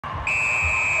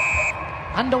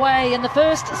Underway in the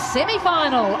first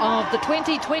semi-final of the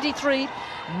 2023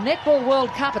 Netball World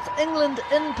Cup. It's England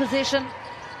in possession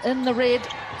in the red,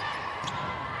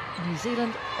 New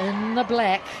Zealand in the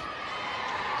black.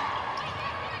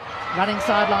 Running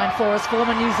sideline for us,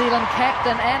 former New Zealand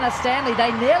captain Anna Stanley.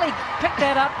 They nearly picked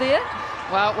that up there.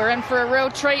 Well, we're in for a real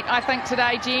treat, I think,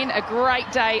 today, Jen. A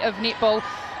great day of netball.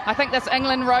 I think this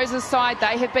England Roses side,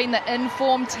 they have been the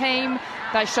informed team.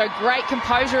 They show great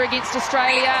composure against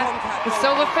Australia. The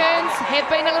Silver Ferns have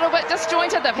been a little bit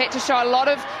disjointed. They've had to show a lot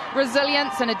of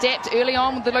resilience and adapt early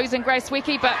on with the losing Grace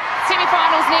Wicke. But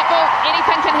semi-finals netball,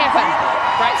 anything can happen.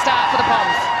 Great start for the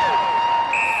Poms.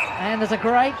 And there's a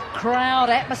great crowd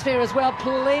atmosphere as well.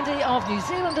 Plenty of New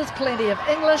Zealanders, plenty of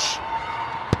English.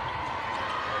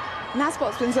 And that's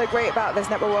what's been so great about this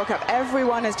Netball World Cup.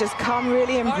 Everyone has just come,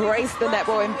 really embraced the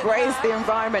netball, embraced the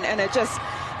environment, and are just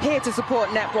here to support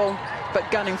netball, but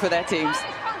gunning for their teams.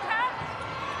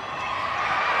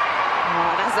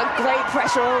 Oh, that's a great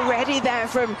pressure already there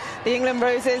from the England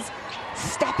Roses.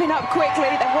 Stepping up quickly.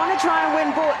 They want to try and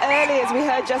win ball early, as we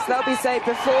heard just They'll say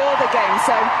before the game.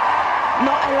 So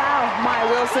not allow Maya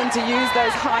Wilson to use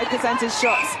those high percentage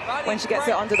shots when she gets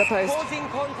it onto the post.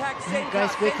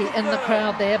 Grace Wicke in the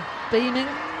crowd there, beaming,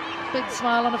 big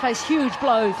smile on her face, huge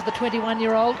blow for the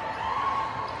 21-year-old.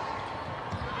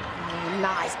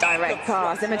 Nice direct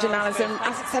pass. Imogen Allison,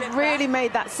 as I said, really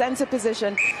made that centre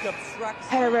position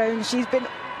her own. She's been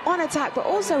on attack, but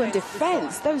also in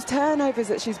defence. Those turnovers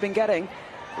that she's been getting,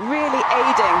 really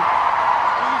aiding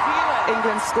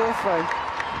England's score throw.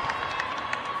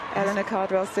 Eleanor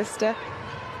Cardwell's sister.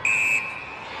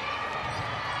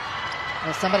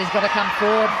 Well, somebody's got to come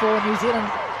forward for New Zealand.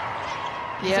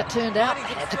 As it turned out,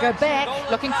 they had to go back.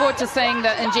 Looking forward to seeing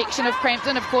the injection of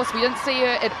Crampton. Of course, we didn't see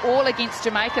her at all against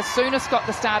Jamaica. Soonest got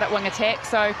the start at wing attack,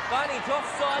 so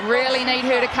really need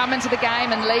her to come into the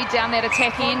game and lead down that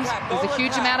attack end. There's a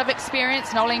huge amount of experience.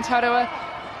 Nolene Taurua,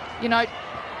 you know,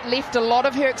 left a lot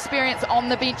of her experience on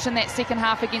the bench in that second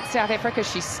half against South Africa.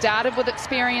 She started with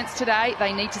experience today.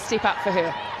 They need to step up for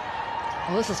her.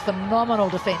 Well, this is phenomenal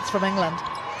defence from England.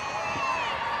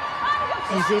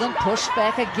 New Zealand pushed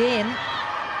back again.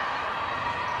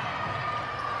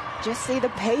 Just see the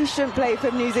patient play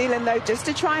from New Zealand, though, just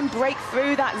to try and break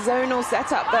through that zonal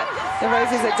setup that the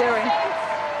Roses are doing.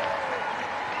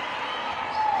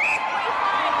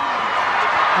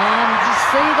 And you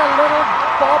see the little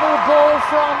bobble ball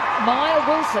from Maya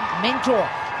Wilson, mentor,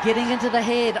 getting into the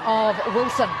head of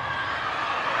Wilson.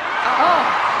 Oh,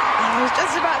 I was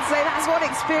just about to say that's what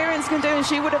experience can do, and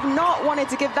she would have not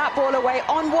wanted to give that ball away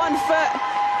on one foot.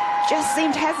 Just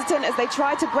seemed hesitant as they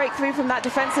tried to break through from that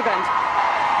defensive end.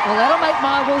 Well, that'll make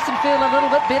Maya Wilson feel a little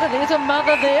bit better. There's her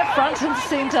mother there, front and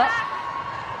centre.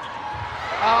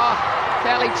 Oh,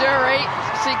 Kelly Jury,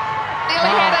 she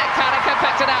nearly had it. Karaka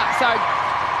picked it up. So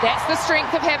that's the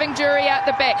strength of having Jury out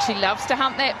the back. She loves to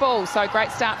hunt that ball, so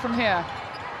great start from her.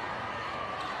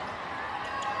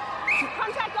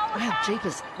 Wow,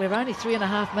 jeepers, we're only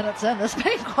 3.5 minutes in. There's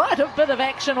been quite a bit of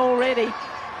action already.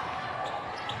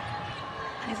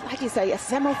 It's like you say, a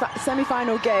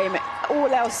semi-final game. All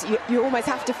else you almost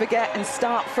have to forget and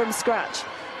start from scratch.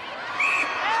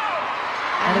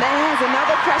 And there's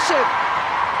another pressure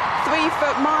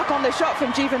 3-foot mark on the shot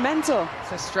from Jiva Mentor.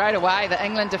 So straight away, the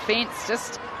England defence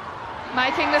just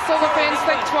making the Silver Ferns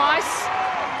think twice.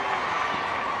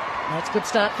 That's a good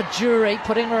start for Jury,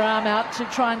 putting her arm out to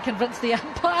try and convince the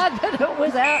umpire that it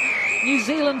was out. New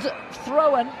Zealand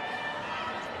throw-in.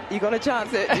 You got to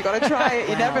chance it. You got to try it.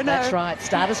 You never know. That's right.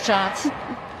 Starter's chance.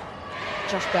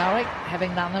 Josh Bowick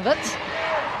having none of it.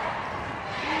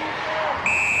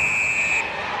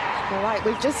 All right,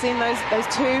 we've just seen those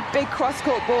two big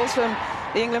cross-court balls from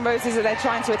the England Roses that they're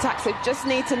trying to attack. So just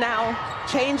need to now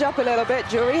change up a little bit.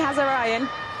 Jury has her eye in.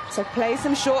 So play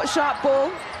some short, sharp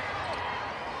ball.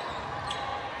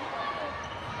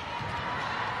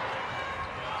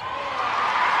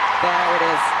 There it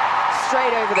is.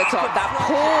 Straight over the top. That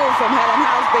pull from Helen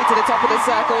Housby to the top of the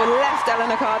circle left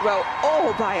Eleanor Cardwell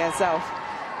all by herself.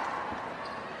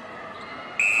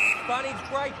 Bunny's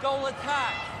great goal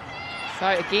attack. So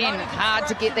again, hard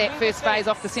to get that first phase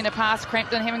off the centre pass.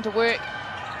 Crampton having to work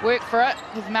for it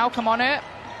with Malcolm on her.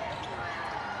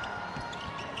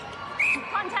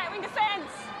 Contact, wing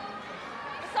defence.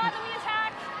 Beside the wing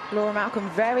attack. Laura Malcolm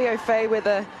very au fait with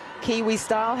a Kiwi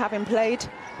style, having played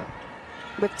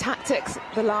with tactics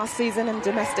the last season and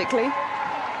domestically.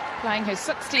 Playing her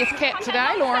 60th cap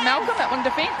today, Laura Malcolm at wing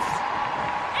defence.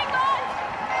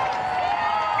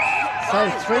 So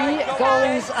 3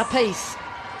 goals apiece.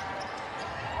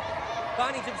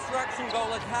 Barney's obstruction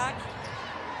goal attack.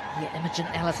 Yeah, Imogen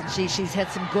Allison, she's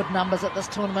had some good numbers at this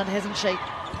tournament, hasn't she?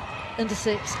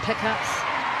 Intercepts, pickups.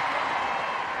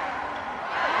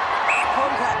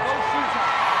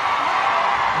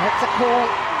 That's a call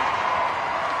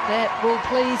that will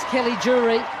please Kelly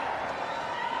Jury.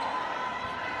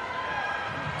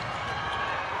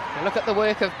 Look at the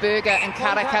work of Berger and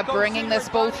Karaka bringing this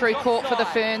ball through court for the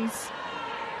Ferns.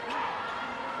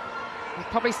 We've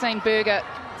probably seen Berger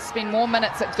spend more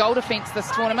minutes at goal defence this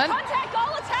tournament. Contact,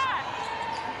 goal attack.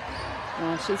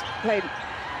 Well, she's played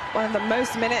one of the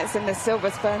most minutes in the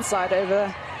Silvers Ferns side over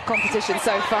the competition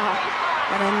so far.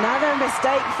 And another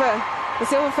mistake for the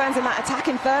Silver Ferns in that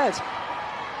attacking third.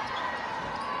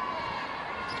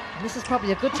 This is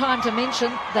probably a good time to mention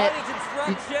that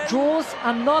the draws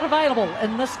are not available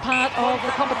in this part of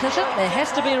the competition. There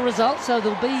has to be a result, so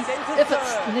there'll be, if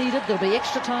it's needed, there'll be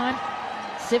extra time.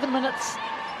 7 minutes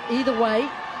either way.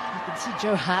 You can see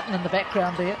Joe Harton in the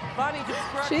background there.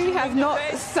 She has not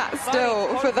sat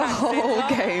still for the whole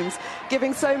games,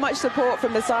 giving so much support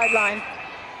from the sideline.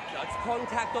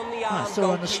 I saw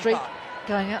her on the street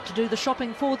going out to do the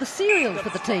shopping for the cereal for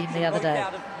the team the other day.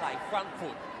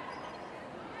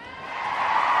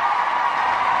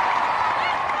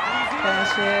 There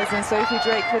she is, and Sophie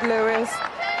Drakeford-Lewis,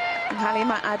 and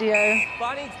Halima Adio,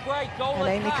 and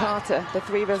Amy Carter, the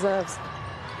three reserves.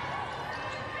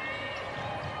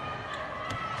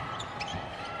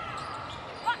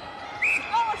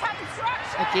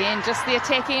 Again, just the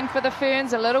attack end for the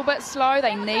Ferns, a little bit slow.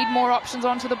 They need more options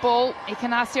onto the ball.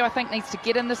 Ekanasio, I think, needs to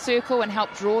get in the circle and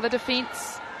help draw the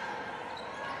defence.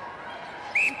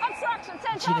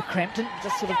 Gina Crampton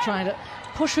just sort of trying to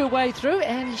push her way through,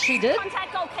 and she did.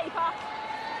 Contact goalkeeper.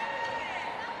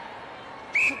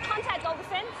 Contact goal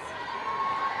defence.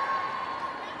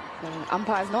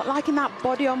 Umpires not liking that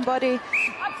body-on-body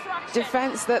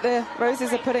defence that the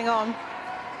Roses are putting on.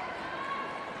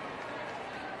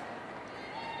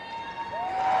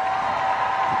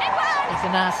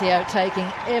 Ekanasio taking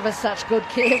ever such good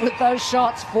care with those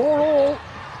shots, 4-all.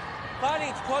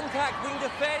 Contact, wing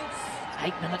defence.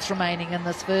 8 minutes remaining in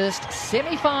this first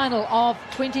semi-final of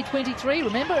 2023.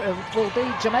 Remember, it will be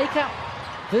Jamaica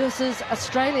versus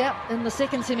Australia in the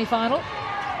second semi-final.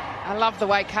 I love the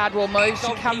way Cardwell moves.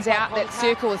 She comes out that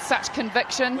circle with such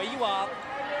conviction. Where you are.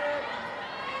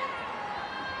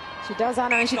 She does,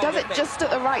 Anna, and she does it just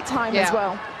at the right time as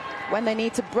well, when they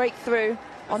need to break through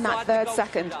on that third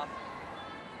second.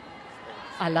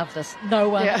 I love this. No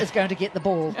one is going to get the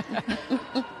ball.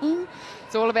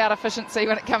 It's all about efficiency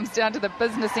when it comes down to the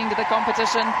business end of the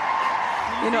competition.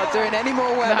 You're not doing any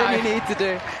more work than you need to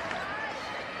do.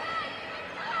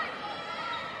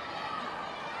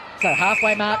 So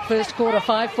halfway mark, first quarter,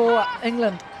 5-4,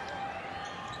 England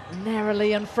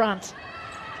narrowly in front.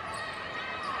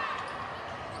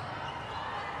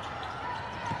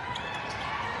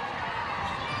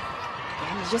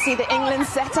 You see the England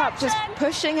setup, just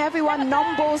pushing everyone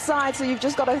non-ball side, so you've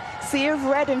just got a sea of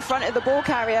red in front of the ball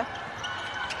carrier.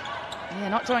 Yeah,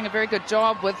 not doing a very good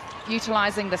job with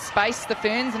utilising the space, the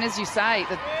Ferns, and as you say,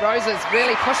 the Roses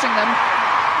really pushing them.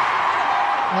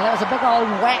 Well, that was a big old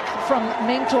whack from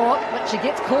Mentor, but she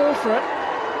gets called for it.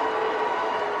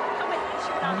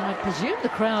 And I presume the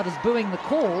crowd is booing the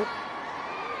call.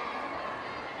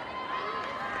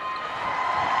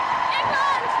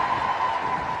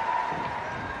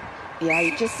 Yeah,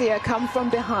 you just see her come from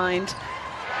behind.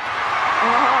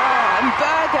 Oh, and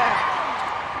Berger.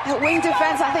 At wing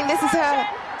defence, I think this is her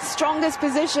strongest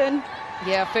position.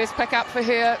 Yeah, first pick up for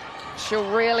her. She'll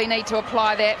really need to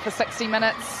apply that for 60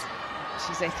 minutes.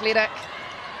 She's athletic,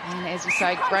 and as you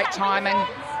say, great timing.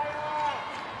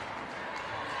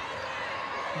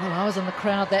 Well, I was in the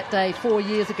crowd that day 4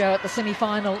 years ago at the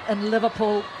semi-final in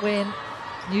Liverpool when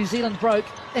New Zealand broke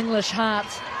English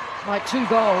hearts by 2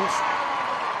 goals.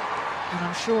 And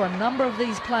I'm sure a number of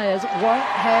these players won't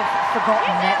have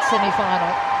forgotten that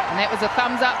semi-final. And that was a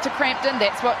thumbs up to Crampton.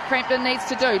 That's what Crampton needs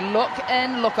to do. Look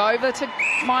in, look over to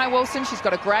Maya Wilson. She's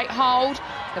got a great hold.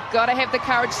 They've got to have the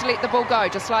courage to let the ball go,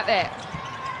 just like that.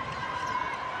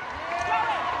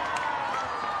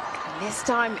 And this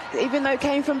time, even though it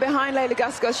came from behind Leila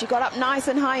Guscos, she got up nice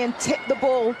and high and tipped the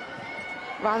ball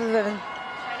rather than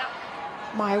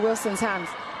Maya Wilson's hands.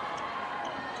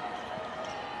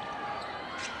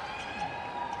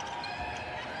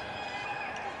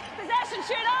 Possession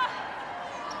shooter.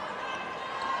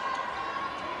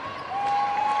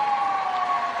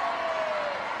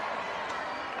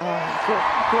 Oh,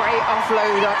 great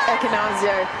offload on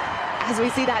Ekanasio. As we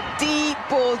see that deep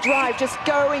ball drive just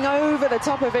going over the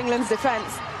top of England's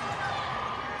defence.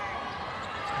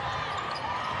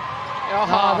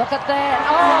 Oh, look at that.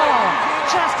 Oh!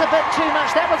 just a bit too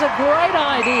much. That was a great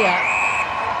idea.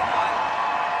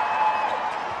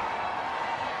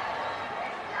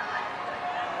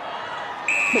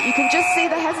 But you can just see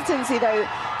the hesitancy, though,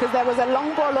 because there was a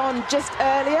long ball on just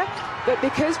earlier. But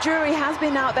because Drury has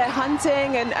been out there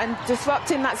hunting and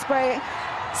disrupting that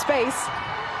space,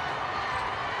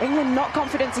 England not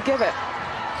confident to give it.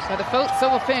 So the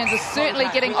Silver Ferns are certainly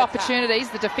getting opportunities.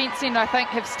 The defence end, I think,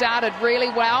 have started really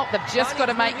well. They've just got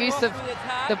to make use of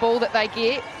the ball that they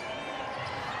get.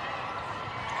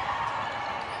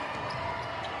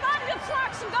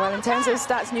 Well, in terms of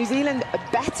stats, New Zealand are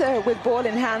better with ball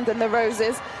in hand than the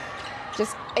Roses.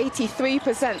 Just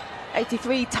 83%,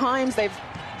 83 times they've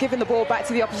given the ball back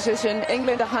to the opposition.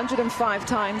 England 105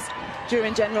 times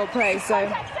during general play.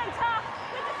 So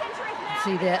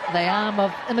see there, the arm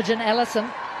of Imogen Allison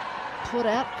put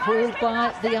out, called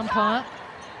by the umpire.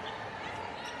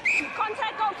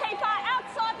 Contact goalkeeper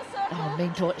outside the circle. Oh,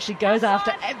 Mentor, she goes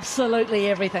after absolutely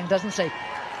everything, doesn't she?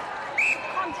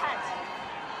 Contact.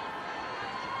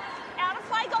 Out of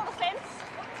play, goal defence.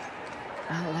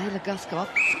 Oh, Layla Guskoff.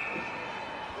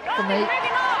 For me,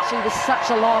 she was such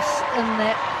a loss in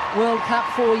that World Cup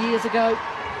 4 years ago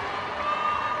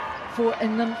for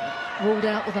England, ruled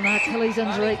out with an Achilles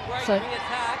injury. So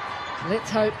let's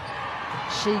hope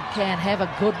she can have a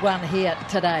good one here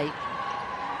today.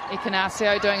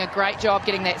 Ekanasio doing a great job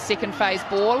getting that second phase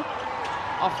ball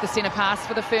off the centre pass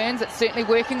for the Ferns. It's certainly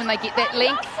working when they get that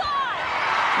length.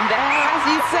 There, as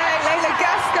you say, Layla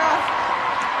Guskoff.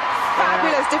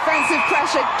 Fabulous defensive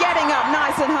pressure, getting up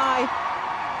nice and high.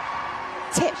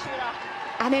 Tip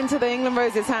and into the England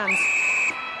Roses' hands.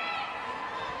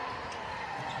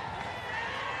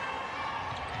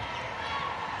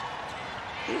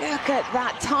 Look at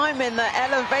that time in the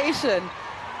elevation.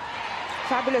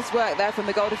 Fabulous work there from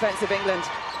the goal defence of England.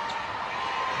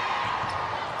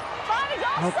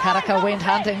 Oh, Karaka went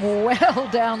hunting well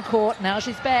down court. Now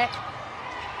she's back.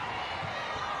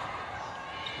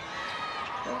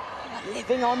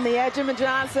 Living on the edge of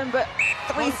Johnson, but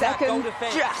 3 seconds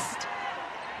just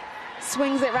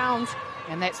swings it round.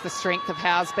 And that's the strength of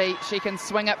Housby. She can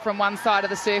swing it from one side of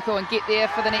the circle and get there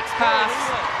for the next pass.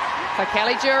 So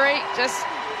Kelly Jury just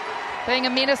being a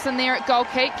menace in there at goal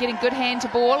keep, getting good hand to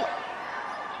ball. Now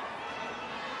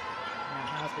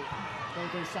Housby will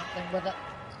do something with it.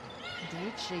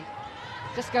 Indeed, she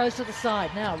just goes to the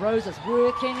side. Now Roses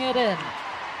working it in.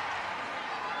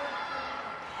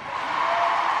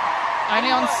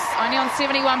 Only on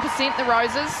 71%, the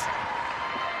Roses.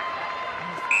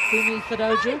 Fumi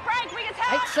Fidoju,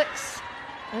 8-6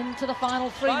 into the final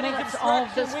 3 minutes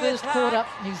of this first quarter.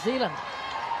 New Zealand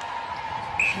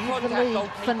have the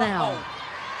lead for now.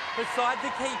 Beside the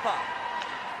keeper.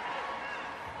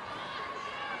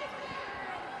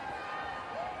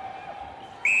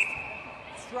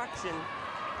 Obstruction.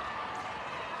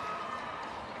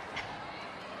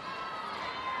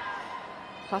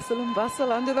 Hustle and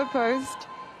bustle under the post.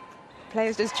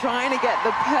 Players just trying to get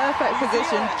the perfect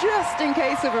position just in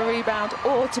case of a rebound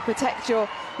or to protect your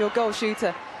goal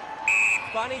shooter.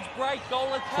 Bunny's break, goal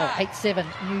So attack. 8-7,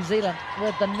 New Zealand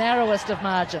with the narrowest of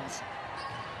margins.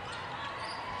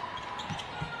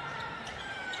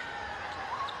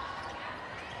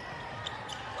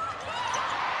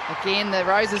 Again, the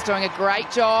Roses doing a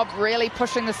great job, really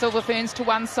pushing the Silver Ferns to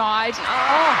one side.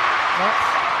 Oh,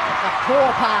 that's a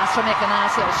poor pass from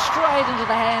Ekanasio, straight into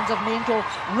the hands of Mentor.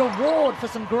 Reward for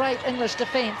some great English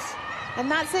defence. And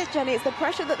that's it, Jenny. It's the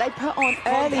pressure that they put on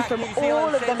early from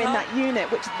all of them in that unit,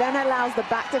 which then allows the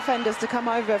back defenders to come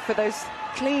over for those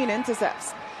clean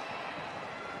intercepts.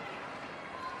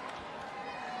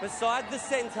 Beside the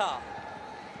centre.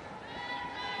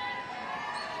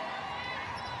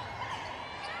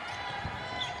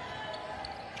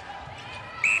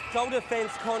 Goal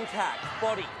defence contact,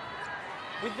 body.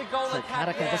 With the goal So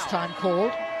attack Karaka now. this time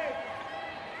called.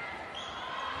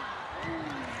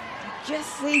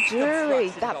 Just see Drury,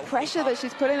 that pressure that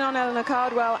she's putting on Eleanor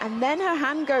Cardwell, and then her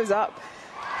hand goes up.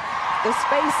 The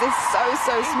space is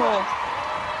so small.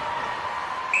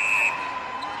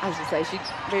 As you say, she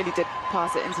really did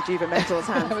pass it into Juva Mentor's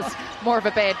It hands. was more of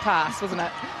a bad pass, wasn't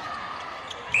it?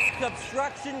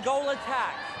 Obstruction, goal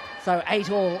attack. So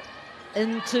 8-all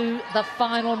into the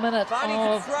final minute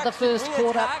of the first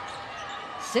quarter.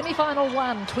 Semi-final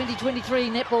 1, 2023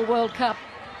 Netball World Cup.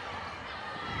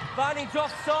 Barney's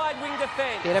offside, wing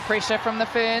defence. Better pressure from the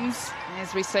Ferns,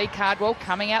 as we see Cardwell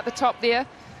coming out the top there.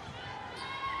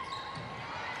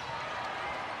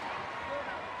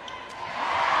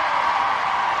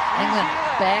 England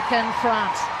back in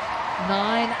front,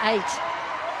 9-8.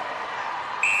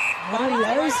 What a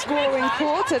low-scoring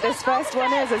quarter this first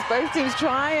one is, as both teams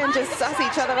try and just suss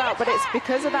each other out, but it's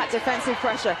because of that defensive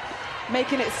pressure,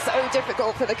 making it so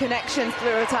difficult for the connections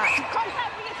through attack.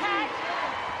 Contact the attack.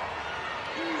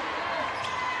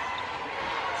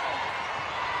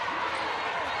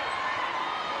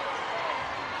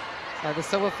 So the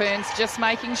Silver Ferns just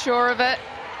making sure of it.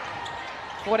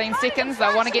 14 seconds,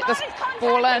 they want to get this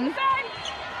ball in.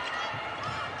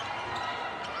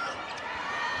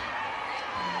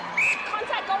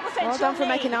 Well done for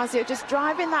making Azio just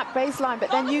driving that baseline, but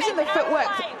then using the footwork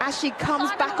as she comes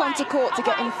back onto court to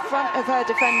get in front of her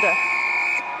defender.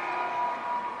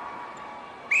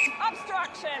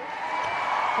 Obstruction.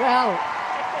 Well,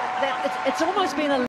 it's almost been a